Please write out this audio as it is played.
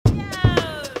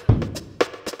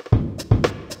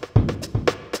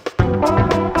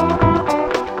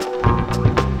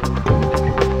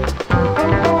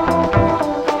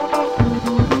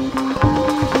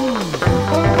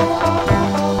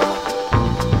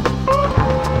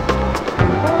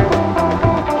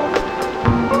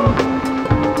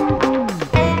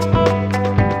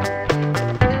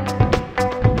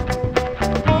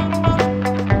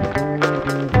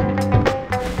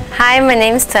my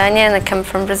name is Tanya and I come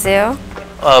from Brazil.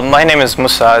 My name is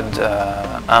Musad.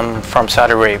 I'm from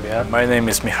Saudi Arabia. My name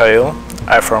is Mikhail.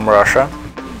 I'm from Russia.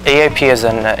 AAP is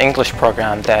an English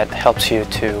program that helps you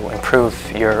to improve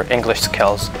your English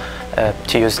skills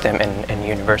to use them in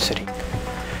university.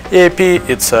 AAP,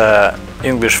 it's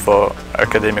English for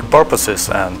academic purposes,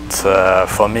 and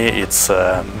for me it's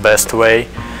the best way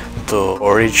to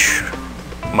reach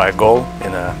my goal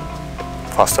in a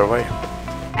faster way.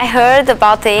 I heard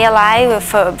about the ALI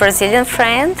with a Brazilian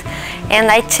friend, and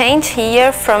I changed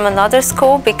here from another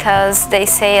school because they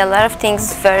say a lot of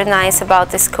things very nice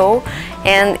about the school,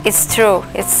 and it's true,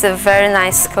 it's a very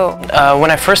nice school.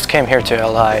 When I first came here to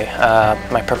LI,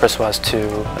 my purpose was to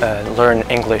learn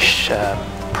English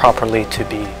properly to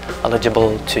be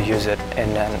eligible to use it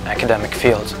in an academic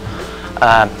field.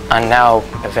 And now,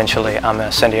 eventually, I'm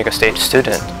a San Diego State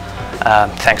student.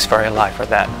 Thanks for LI for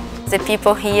that. The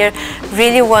people here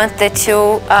really want that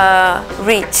you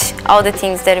reach all the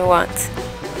things that you want.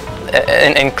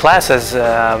 In classes,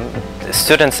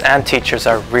 students and teachers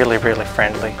are really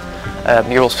friendly.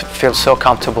 You will feel so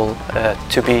comfortable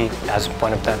to be as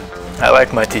one of them. I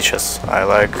like my teachers. I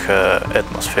like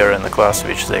atmosphere in the class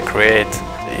which they create.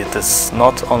 It is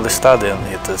not only studying,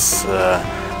 it is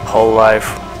whole life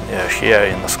here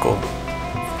in the school.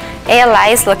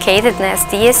 ALI is located in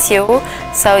SDSU,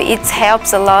 so it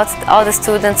helps a lot all the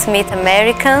students meet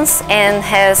Americans and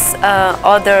has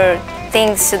other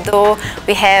things to do.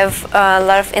 We have a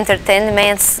lot of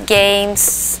entertainments,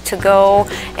 games to go,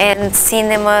 and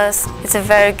cinemas. It's a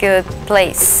very good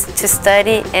place to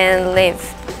study and live.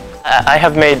 I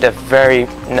have made very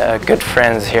good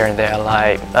friends here in the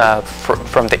LI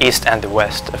from the East and the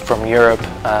West, from Europe,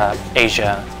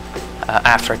 Asia,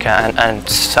 Africa, and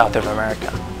South of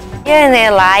America. Here in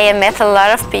LI, I met a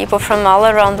lot of people from all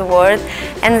around the world,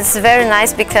 and it's very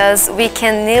nice because we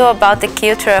can know about the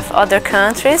culture of other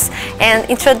countries and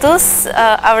introduce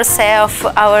ourselves,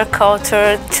 our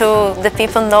culture, to the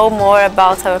people know more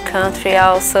about our country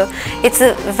also. It's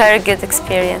a very good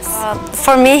experience.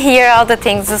 For me here, all the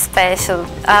things are special.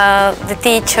 The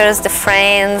teachers, the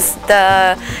friends,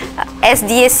 the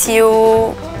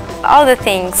SDSU, all the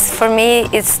things. For me,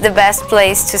 it's the best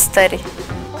place to study.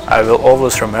 I will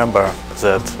always remember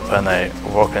that when I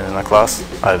walk in a class,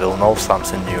 I will know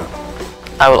something new.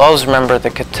 I will always remember the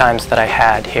good times that I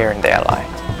had here in the LI.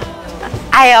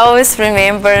 I always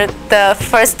remember the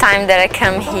first time that I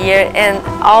come here and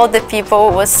all the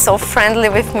people was so friendly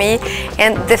with me,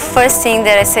 and the first thing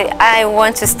that I say, I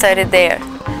want to study there.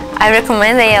 I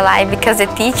recommend ALI because the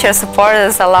teachers support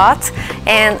us a lot,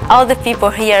 and all the people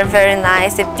here are very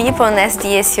nice. The people in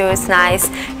SDSU is nice,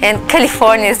 and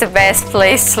California is the best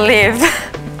place to live.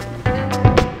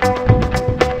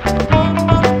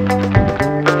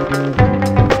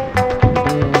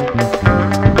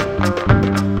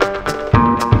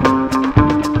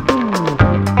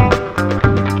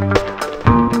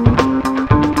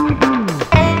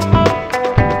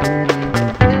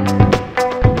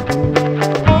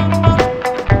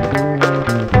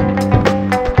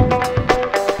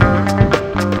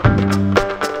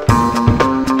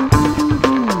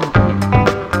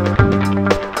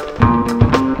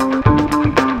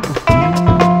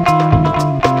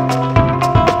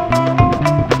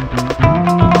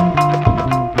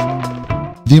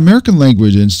 The American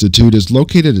Language Institute is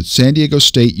located at San Diego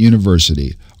State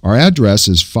University. Our address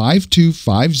is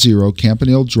 5250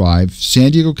 Campanile Drive,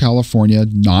 San Diego, California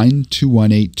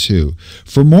 92182.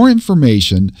 For more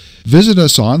information, visit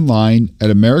us online at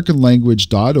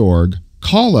americanlanguage.org,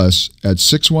 call us at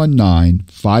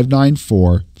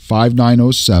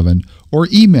 619-594-5907, or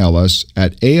email us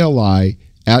at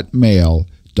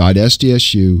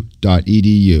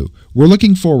ali@mail.sdsu.edu. We're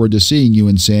looking forward to seeing you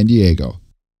in San Diego.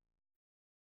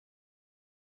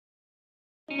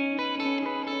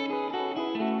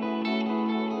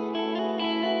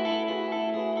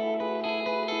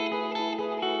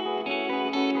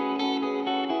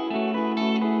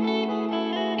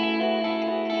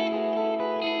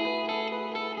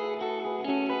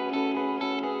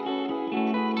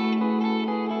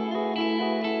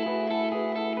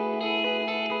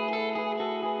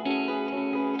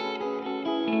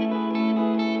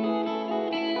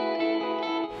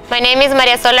 My name is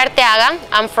Maria Sol Arteaga.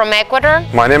 I'm from Ecuador.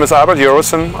 My name is Albert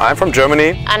Jorosen. I'm from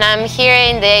Germany. And I'm here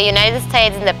in the United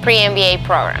States in the pre-MBA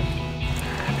program.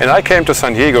 And I came to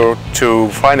San Diego to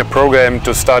find a program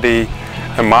to study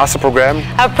a master program.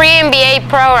 Our pre-MBA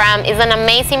program is an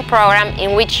amazing program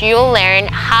in which you'll learn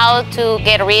how to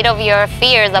get rid of your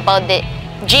fears about the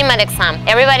GMAT exam.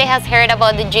 Everybody has heard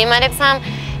about the GMAT exam,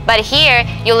 but here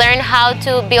you learn how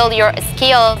to build your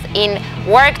skills in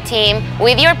work team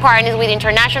with your partners, with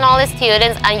international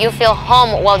students, and you feel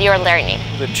home while you're learning.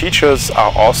 The teachers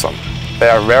are awesome. They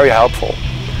are very helpful.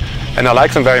 And I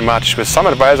like them very much. With some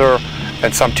advisor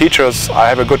and some teachers, I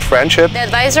have a good friendship. The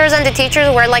advisors and the teachers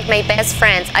were like my best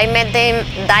friends. I met them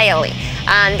daily.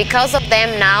 And because of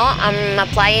them now, I'm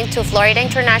applying to Florida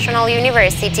International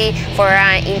University for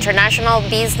an international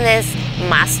business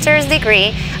master's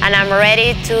degree, and I'm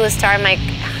ready to start my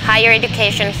higher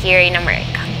education here in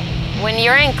America. When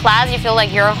you're in class, you feel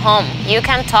like you're home. You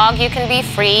can talk, you can be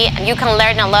free, and you can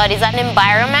learn a lot. It's an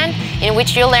environment in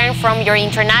which you learn from your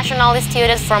international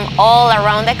students from all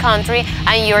around the country,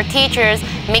 and your teachers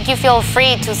make you feel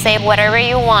free to say whatever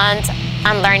you want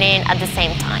and learning at the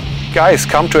same time. Guys,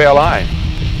 come to LI.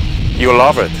 You'll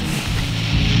love it.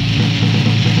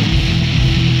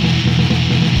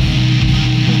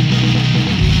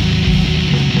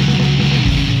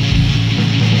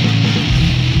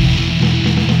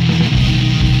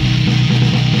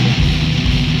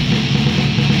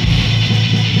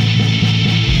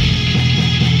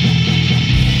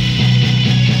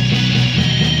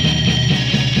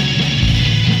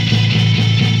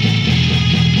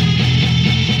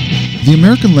 The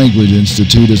American Language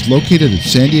Institute is located at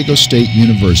San Diego State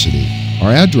University.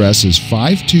 Our address is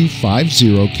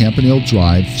 5250 Campanile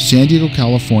Drive, San Diego,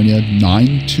 California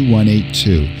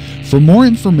 92182. For more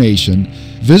information,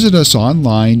 visit us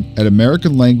online at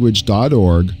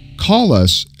americanlanguage.org, call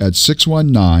us at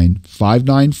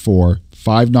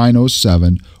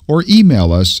 619-594-5907, or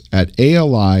email us at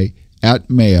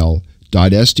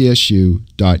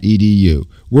ali@mail.sdsu.edu.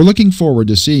 We're looking forward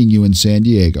to seeing you in San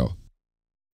Diego.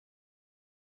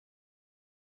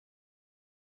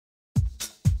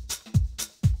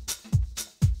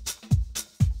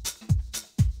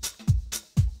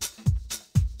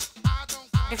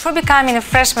 Before becoming a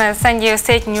freshman at San Diego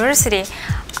State University,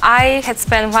 I had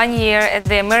spent 1 year at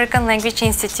the American Language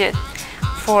Institute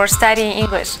for studying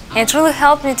English. And it really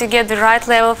helped me to get the right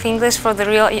level of English for the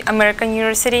real American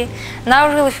university. Now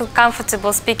I really feel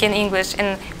comfortable speaking English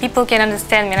and people can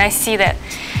understand me, and I see that.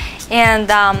 And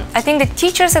I think the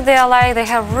teachers at the LI, they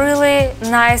have really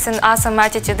nice and awesome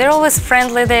attitude. They're always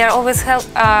friendly, they are always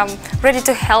ready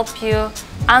to help you,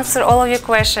 answer all of your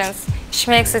questions, which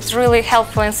makes it really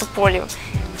helpful and supportive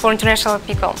for international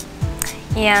people.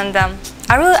 And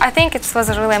I think it was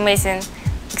a really amazing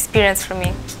experience for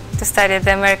me to study at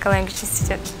the American Language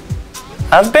Institute.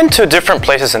 I've been to different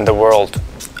places in the world,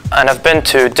 and I've been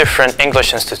to different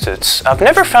English institutes. I've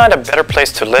never found a better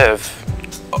place to live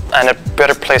and a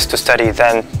better place to study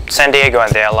than San Diego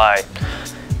and the LI.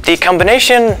 The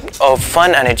combination of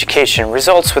fun and education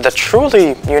results with a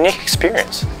truly unique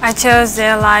experience. I chose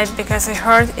the LI because I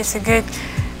heard it's a good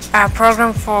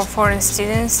program for foreign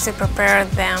students to prepare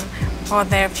them for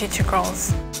their future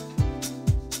goals.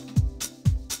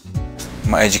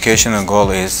 My educational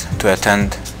goal is to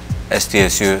attend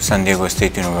SDSU, San Diego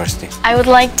State University. I would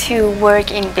like to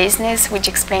work in business, which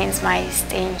explains my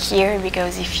staying here,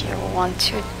 because if you want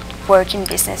to work in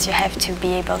business, you have to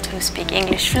be able to speak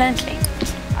English fluently.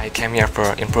 I came here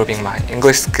for improving my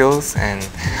English skills and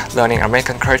learning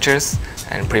American cultures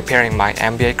and preparing my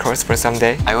MBA course for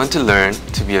someday. I want to learn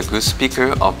to be a good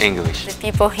speaker of English. The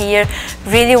people here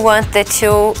really want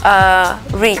to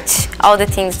reach all the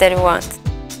things that you want.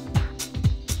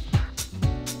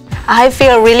 I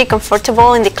feel really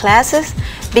comfortable in the classes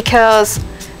because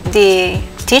the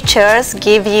teachers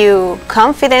give you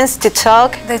confidence to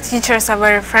talk. The teachers are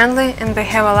very friendly and they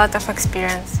have a lot of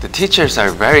experience. The teachers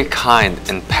are very kind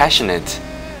and passionate.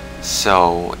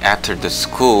 So after the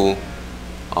school,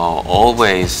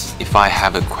 always if I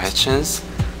have questions,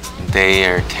 they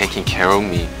are taking care of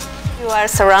me. You are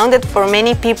surrounded for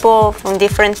many people from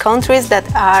different countries that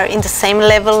are in the same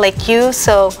level like you,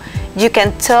 so you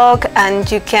can talk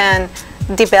and you can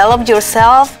develop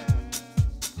yourself.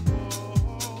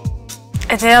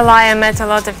 At LI, I met a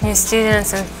lot of new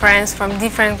students and friends from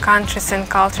different countries and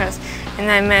cultures, and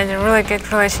I made a really good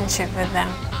relationship with them.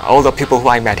 All the people who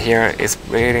I met here is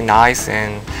really nice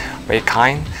and very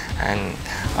kind, and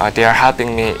they are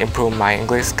helping me improve my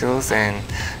English skills and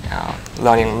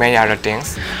learning many other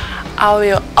things. I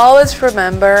will always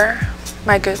remember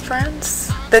my good friends,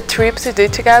 the trips we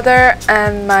did together,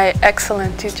 and my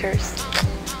excellent teachers.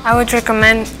 I would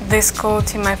recommend this school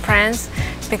to my friends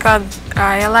because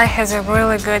LI has a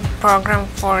really good program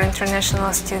for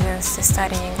international students to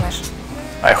study English.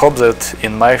 I hope that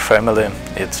in my family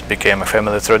it became a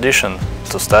family tradition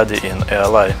to study in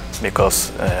LI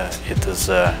because it is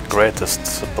the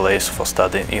greatest place for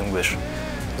studying English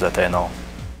that I know.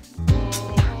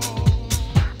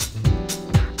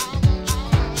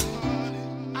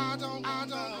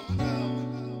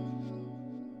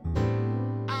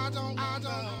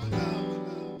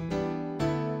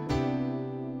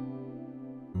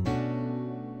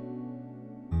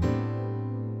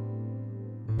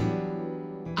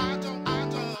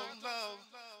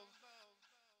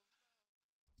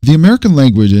 The American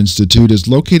Language Institute is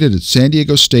located at San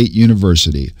Diego State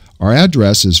University. Our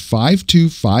address is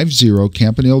 5250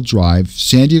 Campanile Drive,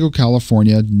 San Diego,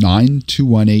 California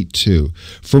 92182.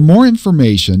 For more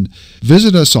information,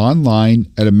 visit us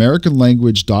online at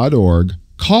americanlanguage.org,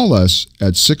 call us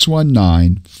at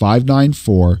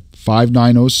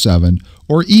 619-594-5907,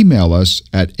 or email us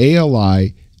at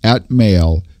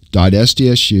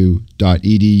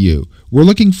ali@mail.sdsu.edu. We're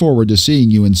looking forward to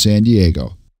seeing you in San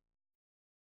Diego.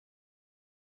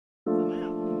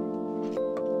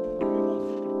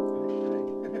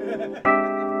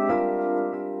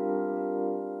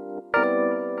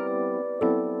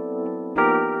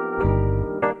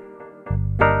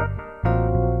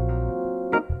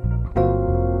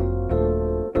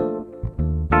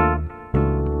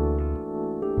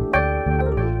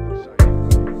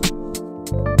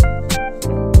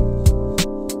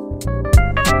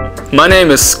 My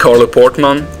name is Carlo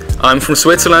Portman. I'm from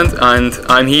Switzerland and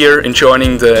I'm here in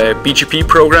joining the BGP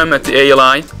program at the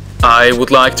ALI. I would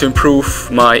like to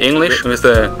improve my English with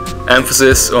the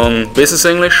emphasis on business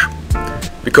English,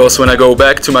 because when I go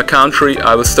back to my country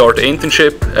I will start an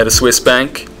internship at a Swiss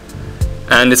bank,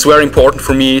 and it's very important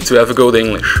for me to have a good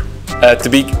English. At the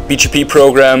BGP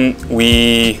program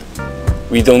we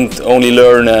don't only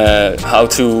learn how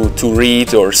to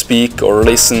read or speak or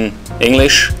listen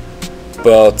English,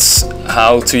 but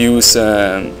how to use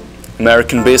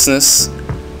American business.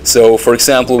 So for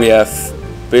example, we have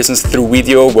business through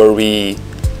video, where we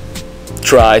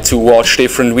try to watch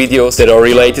different videos that are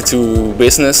related to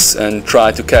business and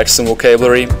try to catch some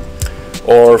vocabulary.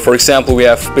 Or for example, we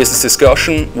have business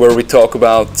discussion, where we talk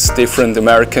about different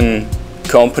American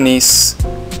companies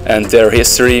and their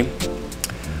history.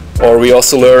 Or we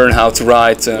also learn how to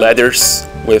write letters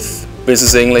with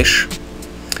business English.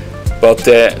 But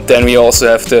then we also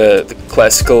have the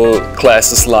classical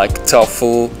classes like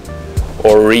TOEFL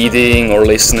or reading or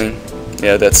listening.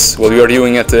 Yeah, that's what we are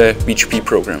doing at the BGP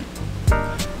program.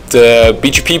 The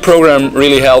BGP program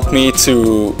really helped me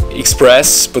to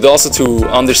express, but also to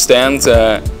understand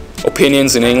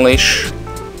opinions in English,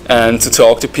 and to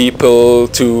talk to people,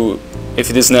 if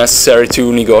it is necessary,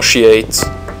 to negotiate.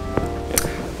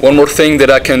 One more thing that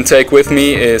I can take with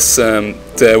me is the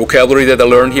vocabulary that I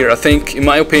learned here. I think, in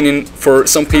my opinion, for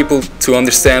some people to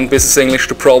understand business English,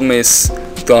 the problem is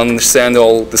to understand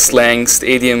all the slangs,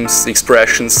 the idioms, the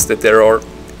expressions that there are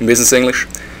in business English.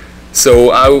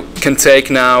 So I can take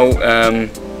now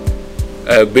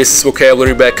business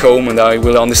vocabulary back home, and I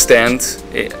will understand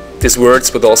these words,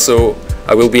 but also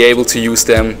I will be able to use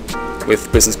them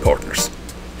with business partners.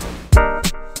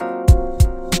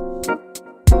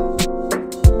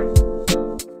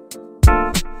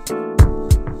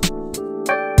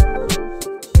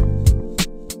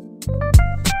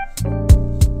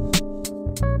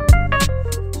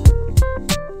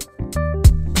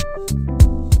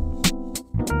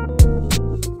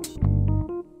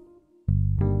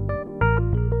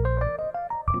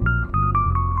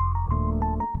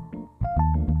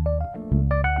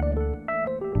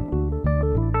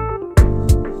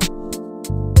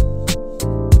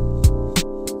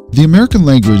 The American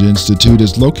Language Institute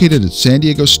is located at San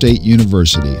Diego State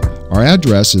University. Our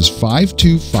address is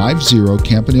 5250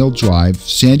 Campanile Drive,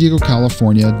 San Diego,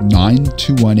 California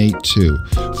 92182.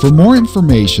 For more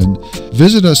information,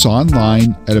 visit us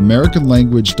online at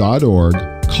americanlanguage.org,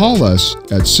 call us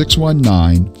at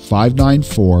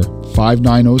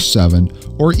 619-594-5907,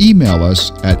 or email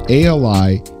us at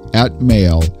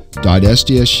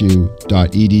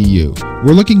ali@mail.sdsu.edu.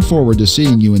 We're looking forward to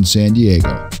seeing you in San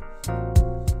Diego.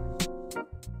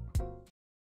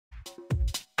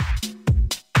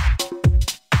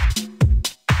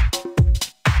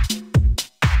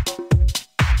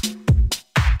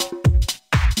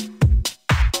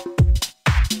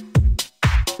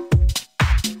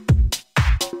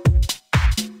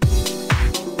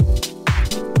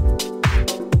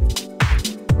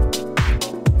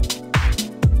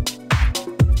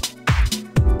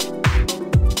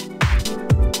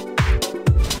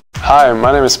 Hi,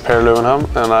 my name is Per Löwenholm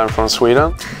and I'm from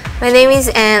Sweden. My name is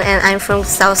Anne and I'm from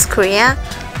South Korea.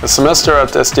 A semester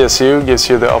at SDSU gives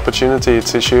you the opportunity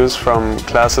to choose from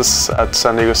classes at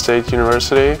San Diego State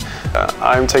University.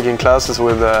 I'm taking classes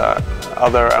with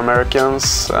other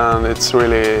Americans, and it's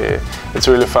really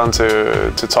fun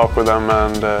to talk with them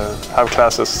and have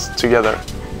classes together.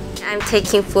 I'm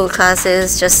taking full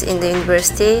classes just in the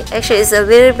university. Actually, it's a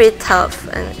little bit tough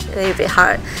and a little bit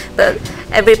hard, but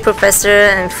every professor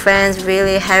and friends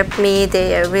really help me.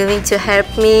 They are willing to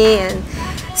help me, and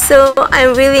so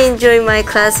I'm really enjoying my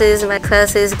classes. My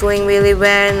class is going really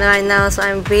well right now, so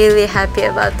I'm really happy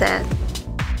about that.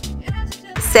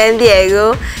 San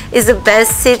Diego is the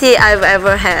best city I've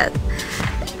ever had.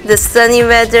 The sunny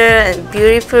weather and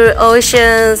beautiful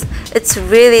oceans, it's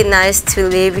really nice to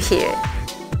live here.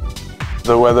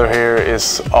 The weather here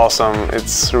is awesome.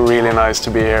 It's really nice to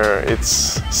be here.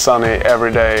 It's sunny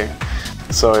every day,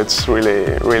 so it's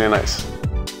really, really nice.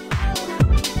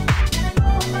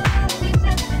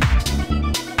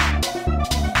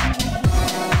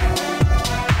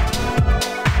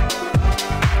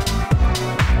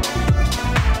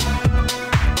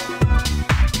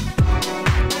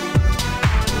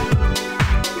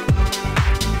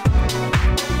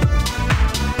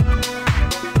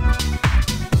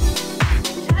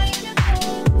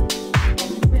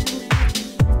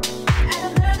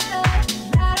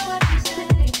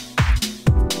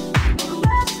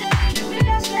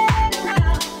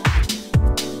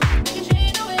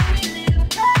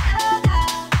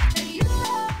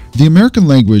 The American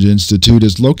Language Institute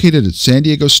is located at San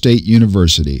Diego State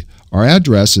University. Our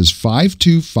address is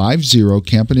 5250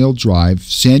 Campanile Drive,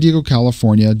 San Diego,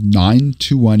 California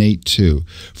 92182.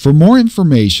 For more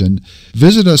information,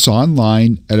 visit us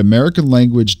online at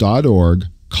americanlanguage.org,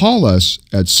 call us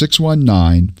at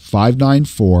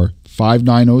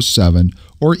 619-594-5907,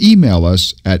 or email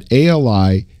us at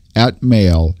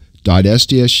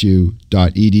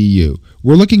ali@mail.sdsu.edu.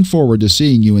 We're looking forward to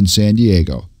seeing you in San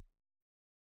Diego.